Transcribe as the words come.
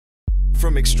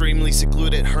From extremely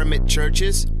secluded hermit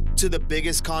churches to the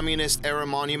biggest communist-era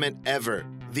monument ever,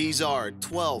 these are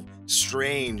 12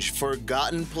 strange,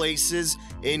 forgotten places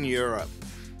in Europe.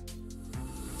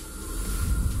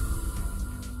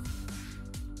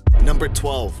 Number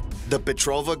 12. The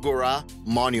Petrova Gora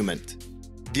Monument.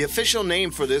 The official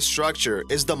name for this structure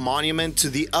is the Monument to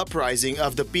the Uprising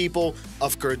of the People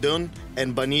of Kurdun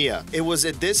and Bania. It was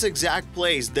at this exact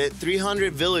place that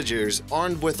 300 villagers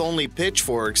armed with only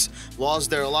pitchforks lost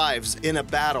their lives in a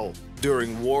battle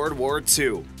during World War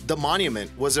II. The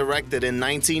monument was erected in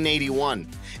 1981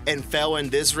 and fell in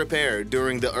disrepair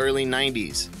during the early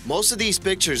 90s. Most of these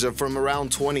pictures are from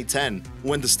around 2010,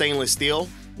 when the stainless steel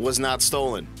was not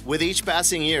stolen. With each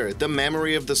passing year, the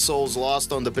memory of the souls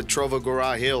lost on the Petrova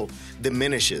Gora hill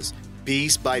diminishes,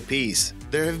 piece by piece.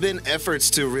 There have been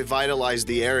efforts to revitalize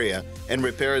the area and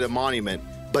repair the monument,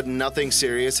 but nothing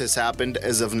serious has happened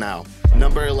as of now.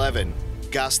 Number 11.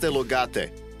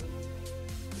 Castelogate.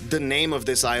 The name of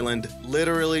this island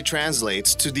literally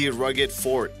translates to the rugged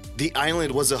fort. The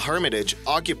island was a hermitage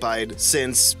occupied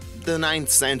since the 9th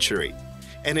century,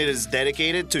 and it is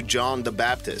dedicated to John the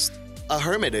Baptist. A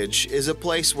hermitage is a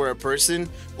place where a person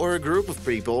or a group of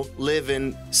people live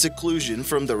in seclusion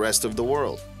from the rest of the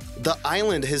world. The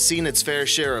island has seen its fair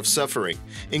share of suffering,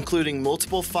 including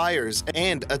multiple fires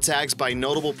and attacks by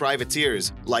notable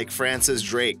privateers like Francis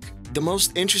Drake. The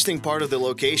most interesting part of the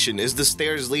location is the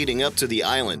stairs leading up to the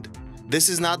island. This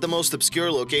is not the most obscure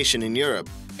location in Europe,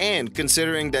 and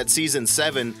considering that Season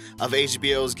 7 of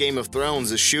HBO's Game of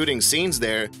Thrones is shooting scenes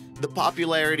there, the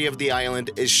popularity of the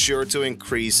island is sure to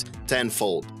increase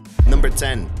tenfold. Number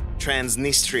 10.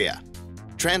 Transnistria.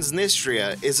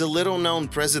 Transnistria is a little-known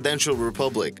presidential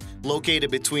republic located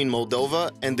between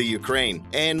Moldova and the Ukraine.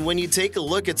 And when you take a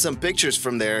look at some pictures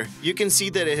from there, you can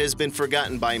see that it has been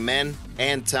forgotten by men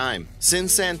and time.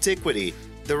 Since antiquity,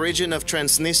 the region of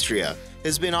Transnistria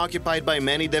has been occupied by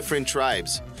many different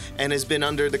tribes and has been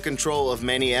under the control of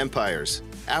many empires.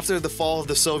 After the fall of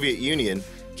the Soviet Union,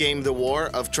 came the War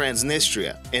of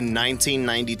Transnistria in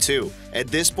 1992. At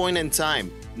this point in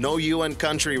time, no UN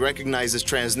country recognizes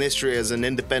Transnistria as an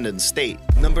independent state.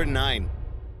 Number 9.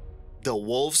 The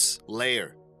Wolf's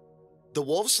Lair. The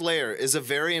Wolf's Lair is a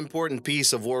very important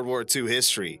piece of World War II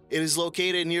history. It is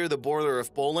located near the border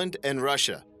of Poland and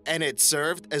Russia, and it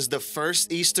served as the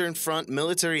first Eastern Front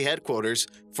military headquarters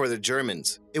for the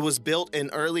Germans. It was built in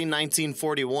early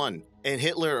 1941, and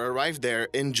Hitler arrived there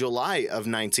in July of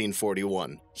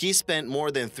 1941. He spent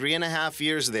more than 3.5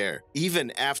 years there,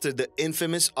 even after the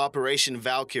infamous Operation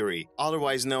Valkyrie,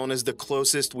 otherwise known as the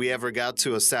closest we ever got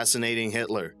to assassinating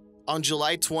Hitler. On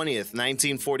July 20th,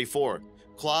 1944,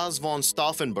 Klaus von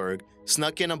Stauffenberg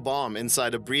snuck in a bomb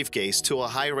inside a briefcase to a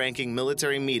high-ranking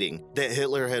military meeting that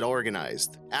Hitler had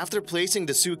organized. After placing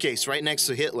the suitcase right next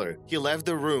to Hitler, he left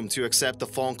the room to accept a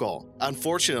phone call.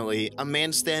 Unfortunately, a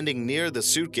man standing near the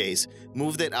suitcase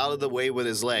moved it out of the way with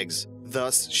his legs,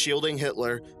 thus shielding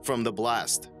Hitler from the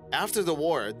blast. After the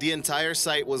war, the entire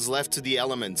site was left to the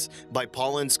elements by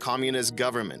Poland's communist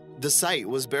government. The site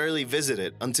was barely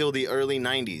visited until the early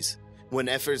 90s, when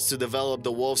efforts to develop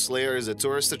the Wolf's Lair as a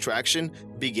tourist attraction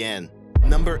began.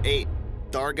 Number 8.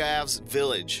 Dargav's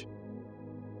Village.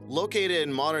 Located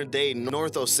in modern-day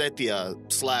North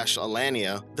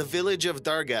Ossetia/Alania, the village of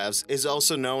Dargavs is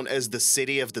also known as the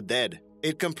City of the Dead.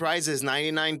 It comprises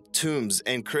 99 tombs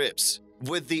and crypts,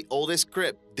 with the oldest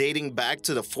crypt dating back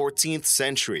to the 14th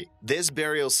century. This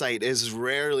burial site is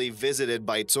rarely visited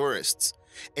by tourists,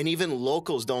 and even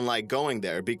locals don't like going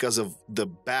there because of the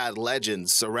bad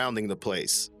legends surrounding the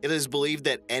place. It is believed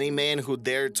that any man who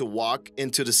dared to walk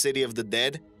into the City of the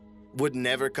Dead would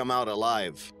never come out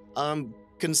alive.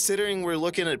 Considering we're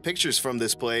looking at pictures from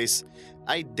this place,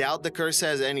 I doubt the curse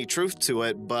has any truth to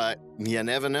it, but you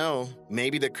never know.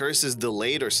 Maybe the curse is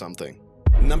delayed or something.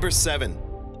 Number 7.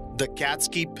 The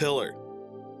Katsky Pillar.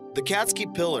 The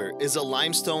Katsky Pillar is a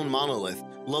limestone monolith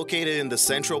located in the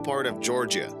central part of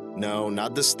Georgia. No,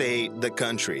 not the state, the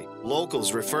country.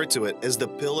 Locals refer to it as the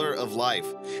Pillar of Life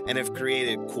and have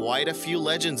created quite a few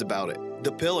legends about it.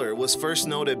 The pillar was first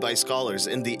noted by scholars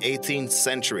in the 18th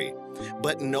century,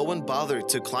 but no one bothered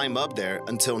to climb up there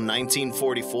until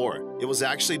 1944. It was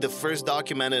actually the first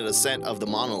documented ascent of the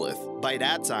monolith. By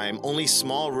that time, only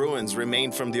small ruins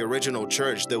remained from the original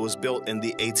church that was built in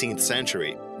the 18th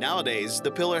century. Nowadays,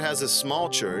 the pillar has a small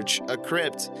church, a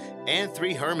crypt, and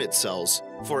 3 hermit cells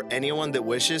for anyone that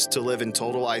wishes to live in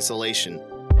total isolation.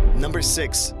 Number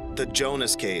 6. The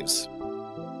Jonas Caves.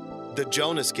 The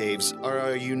Jonas Caves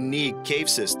are a unique cave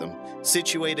system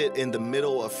situated in the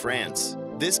middle of France.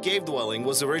 This cave dwelling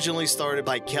was originally started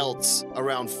by Celts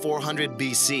around 400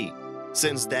 BC.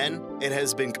 Since then, it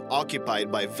has been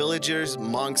occupied by villagers,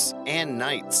 monks, and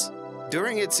knights.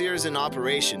 During its years in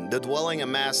operation, the dwelling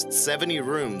amassed 70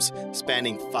 rooms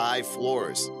spanning 5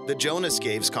 floors. The Jonas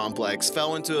Caves complex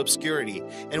fell into obscurity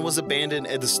and was abandoned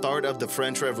at the start of the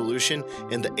French Revolution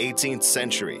in the 18th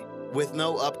century. With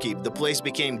no upkeep, the place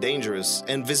became dangerous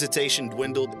and visitation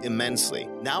dwindled immensely.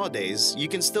 Nowadays, you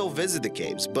can still visit the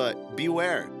caves, but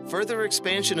beware. Further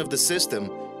expansion of the system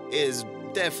is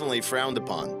definitely frowned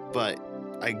upon, but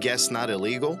I guess not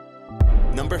illegal.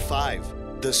 Number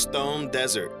 5. The Stone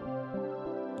Desert.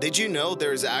 Did you know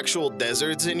there's actual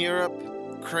deserts in Europe?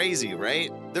 Crazy,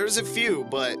 right? There's a few,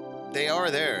 but they are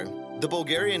there. The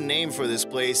Bulgarian name for this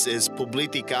place is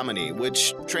Pobliti Kameni,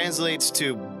 which translates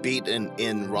to beaten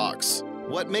in rocks.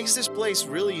 What makes this place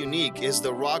really unique is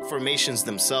the rock formations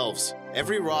themselves.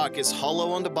 Every rock is hollow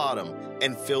on the bottom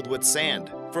and filled with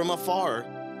sand. From afar,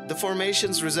 the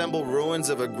formations resemble ruins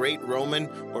of a great Roman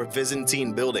or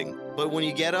Byzantine building. But when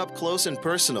you get up close and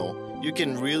personal, you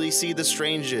can really see the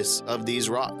strangeness of these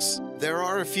rocks. There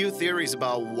are a few theories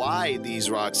about why these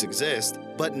rocks exist,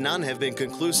 but none have been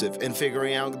conclusive in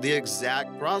figuring out the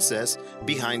exact process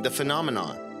behind the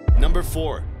phenomenon. Number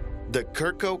 4. The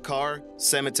Kirko Kar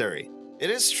Cemetery. It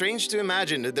is strange to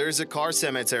imagine that there is a car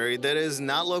cemetery that is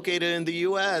not located in the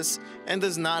US and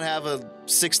does not have a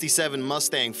 67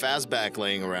 Mustang fastback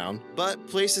laying around, but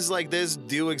places like this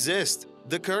do exist.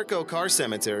 The Kirko Kar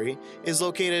Cemetery is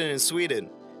located in Sweden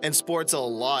and sports a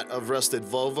lot of rusted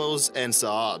Volvos and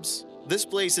Saabs. This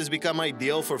place has become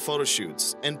ideal for photo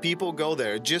shoots, and people go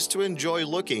there just to enjoy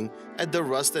looking at the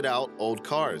rusted out old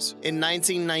cars. In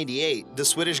 1998, the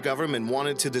Swedish government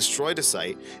wanted to destroy the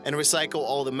site and recycle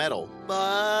all the metal.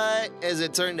 But as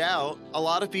it turned out, a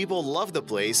lot of people loved the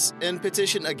place and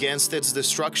petitioned against its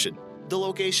destruction. The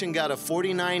location got a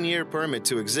 49-year permit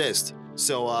to exist,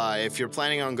 so if you're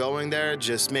planning on going there,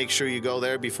 just make sure you go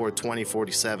there before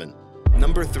 2047.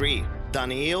 Number 3.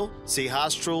 Daniel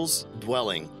Sihastrul's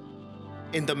dwelling.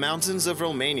 In the mountains of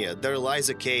Romania, there lies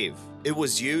a cave. It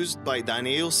was used by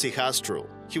Daniel Sihastrul.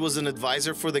 He was an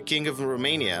advisor for the King of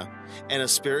Romania and a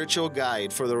spiritual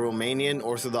guide for the Romanian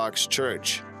Orthodox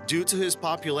Church. Due to his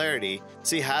popularity,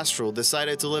 Sihastrul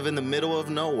decided to live in the middle of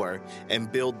nowhere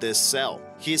and build this cell.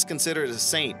 He is considered a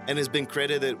saint and has been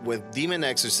credited with demon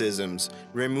exorcisms,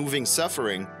 removing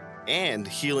suffering, and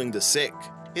healing the sick.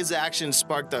 His actions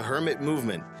sparked the hermit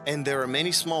movement, and there are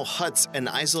many small huts and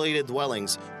isolated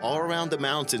dwellings all around the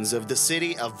mountains of the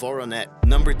city of Voronet.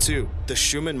 Number 2. The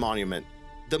Schumann Monument.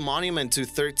 The monument to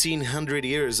 1300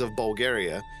 years of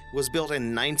Bulgaria was built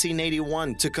in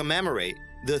 1981 to commemorate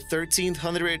the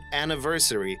 1300th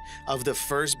anniversary of the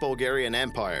First Bulgarian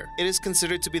Empire. It is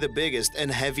considered to be the biggest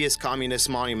and heaviest communist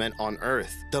monument on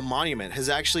Earth. The monument has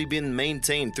actually been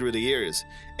maintained through the years,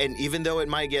 and even though it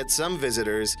might get some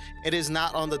visitors, it is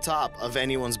not on the top of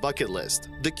anyone's bucket list.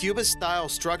 The Cubist-style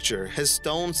structure has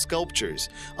stone sculptures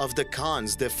of the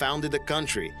Khans that founded the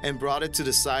country and brought it to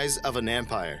the size of an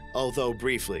empire, although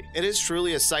briefly. It is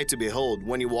truly a sight to behold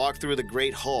when you walk through the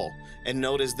Great Hall and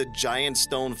notice the giant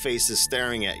stone faces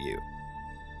staring at you.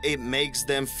 It makes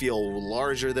them feel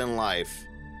larger than life,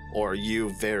 or you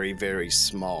very, very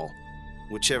small,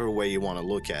 whichever way you want to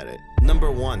look at it. Number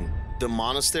 1. The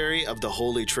Monastery of the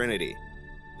Holy Trinity.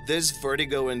 This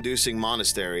vertigo-inducing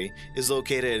monastery is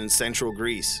located in central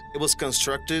Greece. It was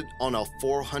constructed on a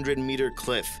 400-meter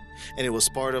cliff, and it was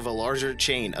part of a larger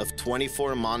chain of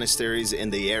 24 monasteries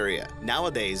in the area.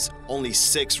 Nowadays, only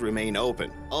 6 remain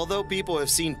open. Although people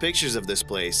have seen pictures of this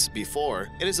place before,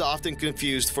 it is often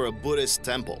confused for a Buddhist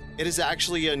temple. It is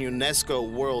actually a UNESCO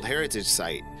World Heritage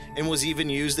Site and was even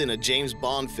used in a James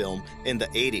Bond film in the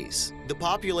 80s. The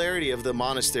popularity of the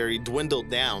monastery dwindled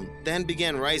down, then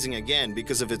began rising again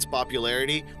because of its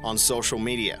popularity on social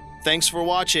media. Thanks for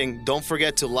watching. Don't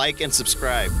forget to like and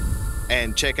subscribe.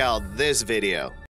 And check out this video.